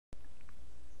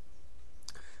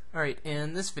Alright,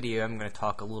 in this video I'm going to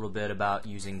talk a little bit about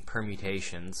using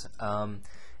permutations.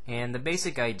 And the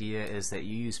basic idea is that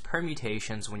you use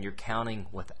permutations when you're counting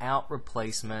without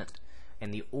replacement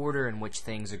and the order in which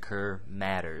things occur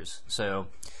matters. So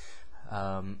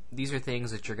these are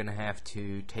things that you're going to have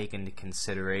to take into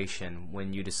consideration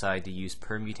when you decide to use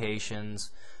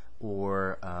permutations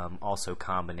or also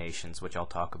combinations, which I'll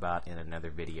talk about in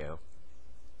another video.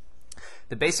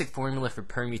 The basic formula for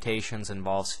permutations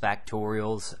involves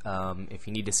factorials. If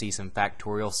you need to see some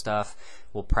factorial stuff,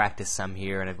 we'll practice some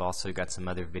here, and I've also got some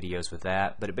other videos with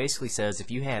that. But it basically says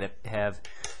if you have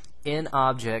n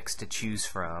objects to choose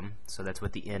from, so that's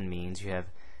what the n means, you have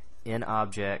n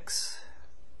objects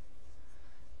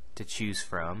to choose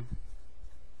from,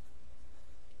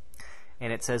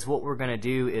 and it says what we're going to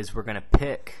do is we're going to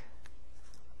pick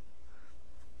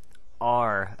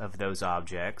r of those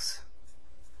objects.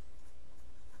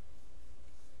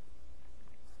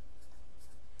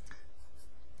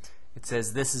 It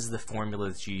says this is the formula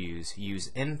that you use.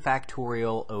 Use n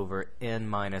factorial over n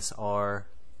minus r,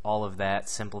 all of that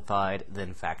simplified,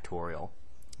 then factorial.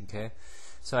 Okay,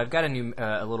 so I've got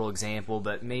a little example,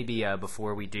 but maybe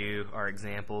before we do our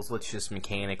examples, let's just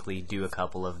mechanically do a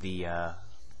couple of the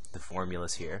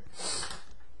formulas here.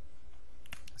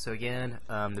 So again,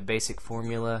 the basic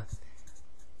formula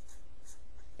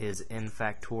is n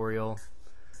factorial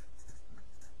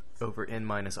over n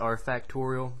minus r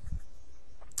factorial.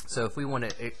 So if we want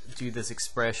to do this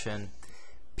expression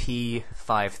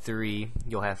p53,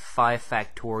 you'll have 5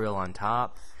 factorial on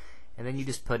top, and then you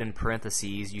just put in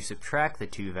parentheses, you subtract the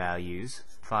two values,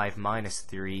 5 minus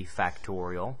 3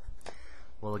 factorial.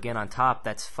 Well, again, on top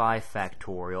that's 5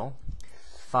 factorial.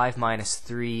 5 minus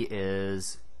 3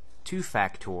 is 2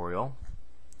 factorial,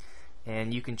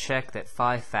 and you can check that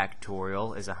 5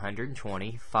 factorial is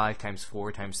 120. 5 times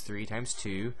 4 times 3 times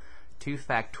 2. 2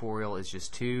 factorial is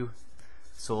just 2.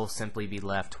 So we'll simply be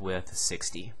left with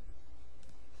 60.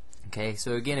 Okay,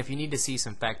 so again, if you need to see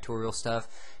some factorial stuff,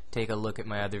 take a look at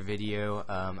my other video.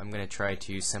 I'm going to try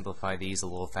to simplify these a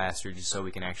little faster just so we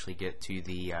can actually get to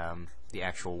the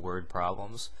actual word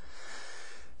problems.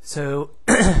 So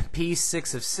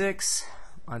P6 of 6,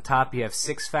 on top you have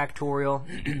 6 factorial,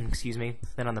 excuse me,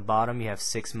 then on the bottom you have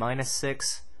 6 minus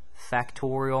 6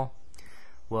 factorial.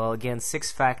 Well, again,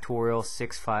 6 factorial,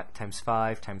 6 times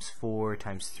 5 times 4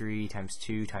 times 3 times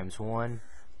 2 times 1.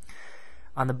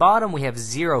 On the bottom we have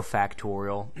 0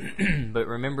 factorial, but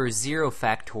remember 0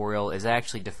 factorial is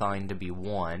actually defined to be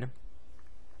 1.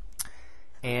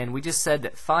 And we just said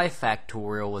that 5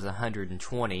 factorial was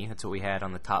 120. That's what we had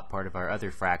on the top part of our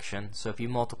other fraction. So if you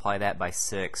multiply that by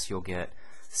 6, you'll get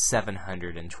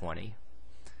 720.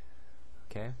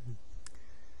 Okay?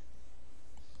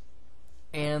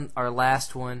 And our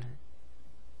last one,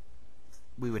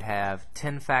 we would have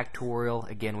 10 factorial.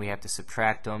 Again, we have to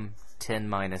subtract them. 10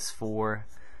 minus 4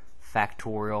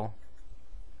 factorial.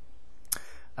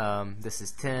 This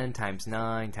is 10 times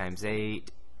 9 times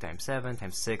 8 times 7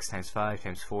 times 6 times 5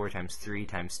 times 4 times 3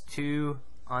 times 2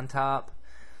 on top.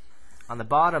 On the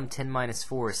bottom, 10 minus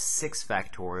 4 is 6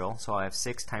 factorial. So I have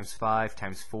 6 times 5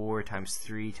 times 4 times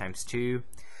 3 times 2.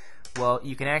 Well,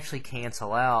 you can actually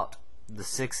cancel out the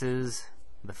 6's,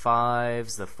 the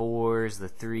 5's, the 4's, the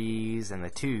 3's, and the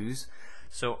 2's.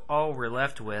 So all we're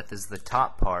left with is the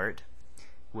top part,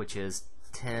 which is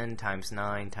 10 times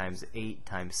 9 times 8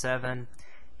 times 7,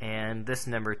 and this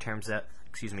number turns out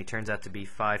to be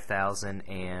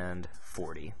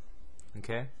 5,040.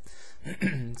 Okay,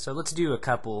 so let's do a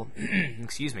couple, a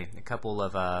couple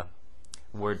of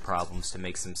word problems to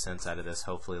make some sense out of this.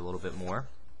 Hopefully, a little bit more.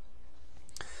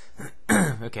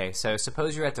 Okay, so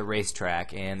suppose you're at the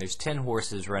racetrack and there's 10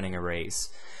 horses running a race,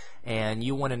 and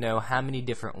you want to know how many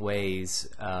different ways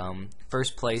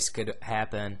first place could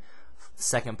happen,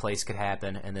 second place could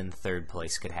happen, and then third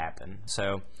place could happen.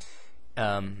 So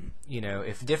you know,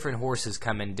 if different horses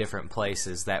come in different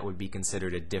places, that would be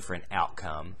considered a different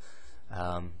outcome.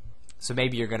 So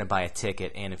maybe you're going to buy a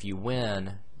ticket, and if you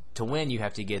win, to win you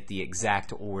have to get the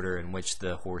exact order in which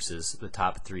the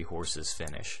top 3 horses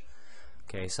finish.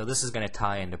 Okay, so this is going to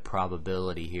tie into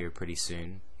probability here pretty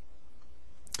soon.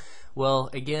 Well,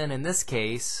 again, in this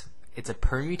case, it's a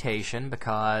permutation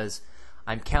because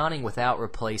I'm counting without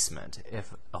replacement.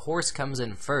 If a horse comes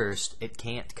in first, it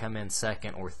can't come in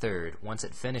second or third. Once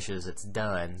it finishes, it's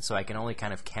done, so I can only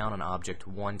kind of count an object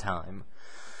one time.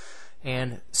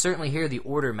 And certainly here the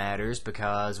order matters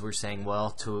because we're saying,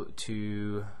 well,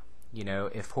 you know,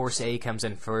 if horse A comes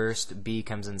in first, B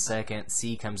comes in second,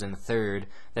 C comes in third,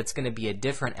 that's going to be a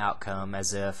different outcome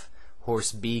as if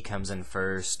horse B comes in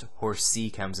first, horse C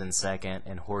comes in second,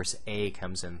 and horse A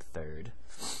comes in third.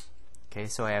 Okay,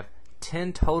 so I have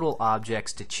 10 total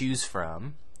objects to choose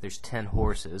from. There's 10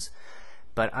 horses,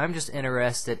 but I'm just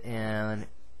interested in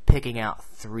picking out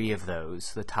 3 of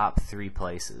those, the top 3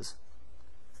 places.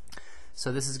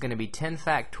 So this is going to be 10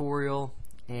 factorial,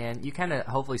 and you kind of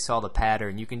hopefully saw the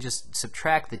pattern. You can just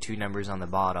subtract the 2 numbers on the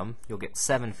bottom. You'll get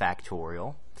 7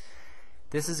 factorial.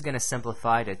 This is going to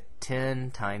simplify to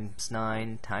 10 times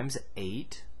 9 times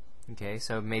 8. Okay,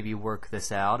 so maybe work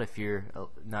this out if you're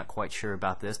not quite sure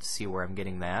about this to see where I'm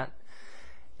getting that.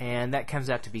 And that comes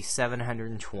out to be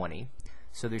 720.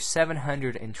 So there's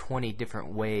 720 different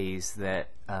ways that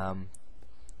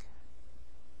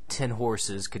 10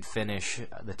 horses could finish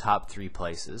the top 3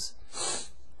 places.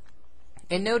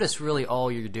 And notice really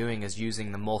all you're doing is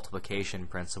using the multiplication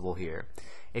principle here.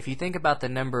 If you think about the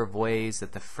number of ways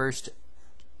that the first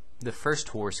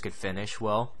horse could finish,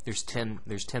 well, there's 10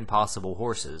 possible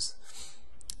horses.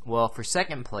 Well, for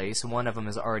second place, one of them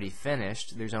is already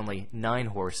finished. There's only 9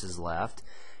 horses left.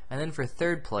 And then for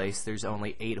third place, there's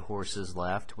only 8 horses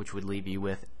left, which would leave you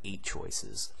with 8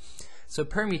 choices. So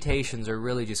permutations are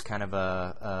really just kind of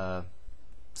a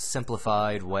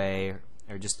simplified way,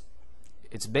 or just,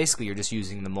 it's basically you're just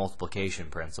using the multiplication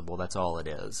principle. That's all it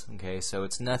is. Okay, so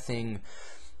it's nothing,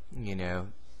 you know,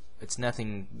 it's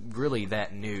nothing really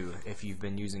that new if you've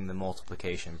been using the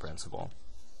multiplication principle.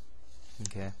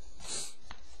 Okay.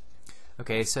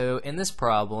 Okay, so in this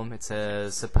problem it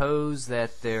says suppose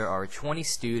that there are 20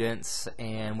 students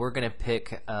and we're going to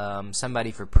pick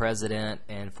somebody for president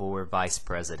and for vice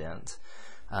president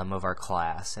of our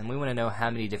class, and we want to know how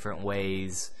many different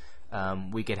ways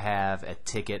we could have a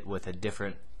ticket with a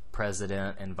different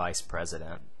president and vice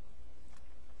president.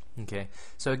 Okay,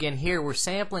 so again here we're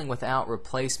sampling without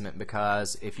replacement,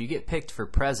 because if you get picked for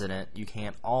president you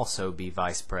can't also be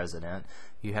vice president.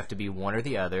 You have to be one or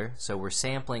the other, so we're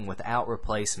sampling without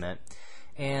replacement.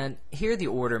 And here the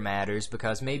order matters,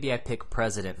 because maybe I pick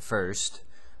president first.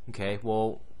 Okay,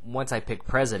 well, once I pick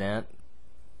president,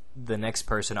 the next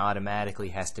person automatically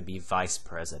has to be vice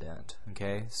president.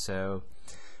 Okay, so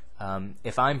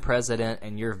if I'm president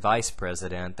and you're vice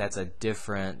president, that's a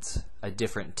different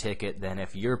ticket than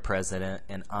if you're president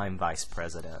and I'm vice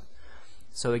president.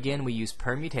 So again, we use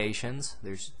permutations.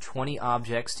 There's 20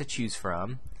 objects to choose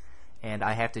from, and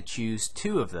I have to choose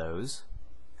 2 of those.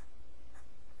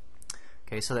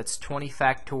 Okay, so that's 20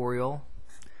 factorial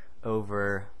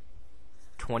over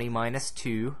 20 minus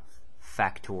 2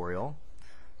 factorial.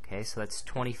 Okay, so that's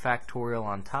 20 factorial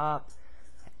on top,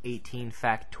 18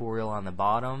 factorial on the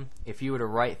bottom. If you were to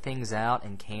write things out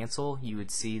and cancel, you would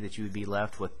see that you would be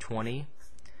left with 20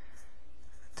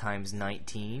 times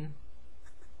 19.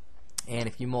 And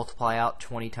if you multiply out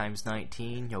 20 times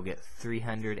 19, you'll get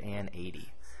 380.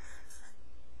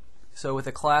 So with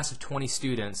a class of 20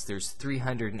 students, there's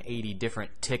 380 different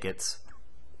tickets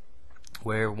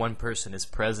where one person is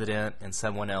president and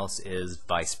someone else is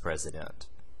vice president.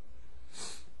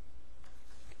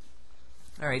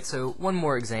 Alright, so one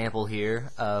more example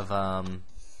here of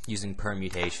using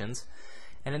permutations.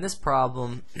 And in this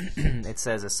problem, it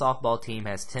says a softball team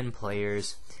has 10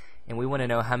 players, and we want to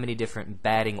know how many different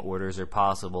batting orders are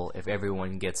possible if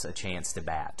everyone gets a chance to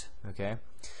bat. Okay?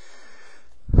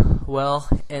 Well,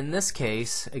 in this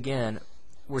case, again,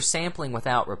 we're sampling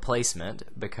without replacement,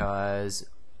 because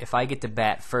if I get to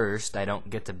bat first, I don't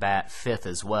get to bat 5th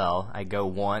as well. I go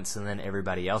once and then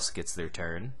everybody else gets their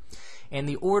turn. And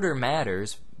the order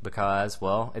matters because,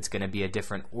 well, it's going to be a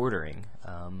different ordering.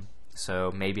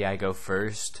 So maybe I go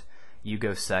first, you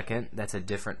go second. That's a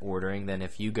different ordering than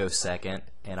if you go second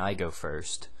and I go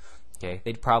first. Okay,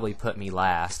 they'd probably put me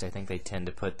last. I think they tend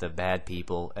to put the bad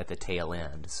people at the tail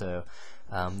end. So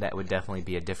that would definitely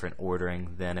be a different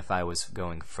ordering than if I was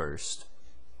going first.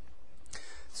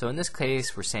 So in this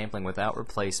case, we're sampling without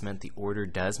replacement. The order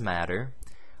does matter.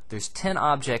 There's 10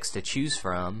 objects to choose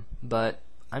from, but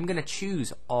I'm going to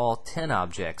choose all 10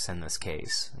 objects in this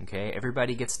case. Okay,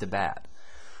 everybody gets to bat.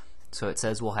 So it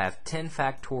says we'll have 10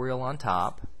 factorial on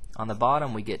top. On the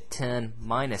bottom we get 10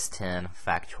 minus 10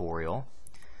 factorial.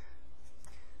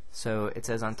 So it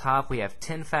says on top we have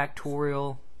 10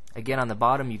 factorial. Again, on the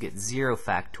bottom you get 0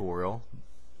 factorial,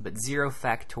 but 0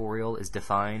 factorial is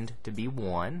defined to be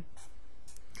 1.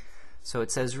 So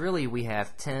it says really we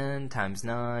have 10 times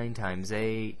 9 times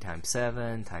 8 times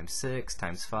 7 times 6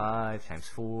 times 5 times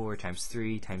 4 times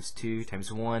 3 times 2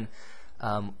 times 1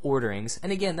 orderings.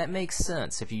 And again, that makes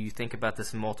sense if you think about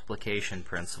this multiplication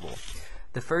principle.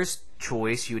 The first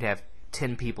choice you would have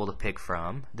 10 people to pick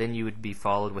from, then you would be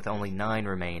followed with only 9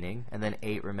 remaining, and then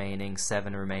 8 remaining,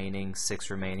 7 remaining, 6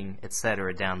 remaining,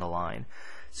 etc. down the line.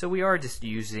 So we are just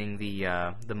using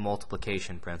the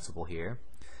multiplication principle here.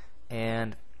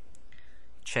 And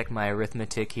check my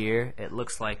arithmetic here. It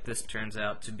looks like this turns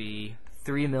out to be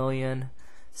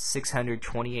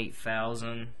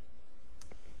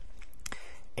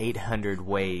 3,628,800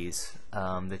 ways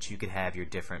that you could have your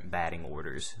different batting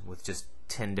orders with just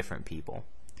 10 different people.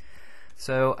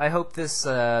 So I hope this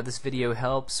this video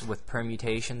helps with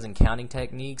permutations and counting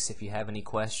techniques. If you have any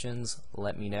questions,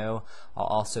 let me know. I'll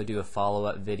also do a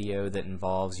follow-up video that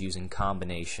involves using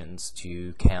combinations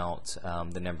to count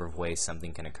the number of ways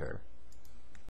something can occur.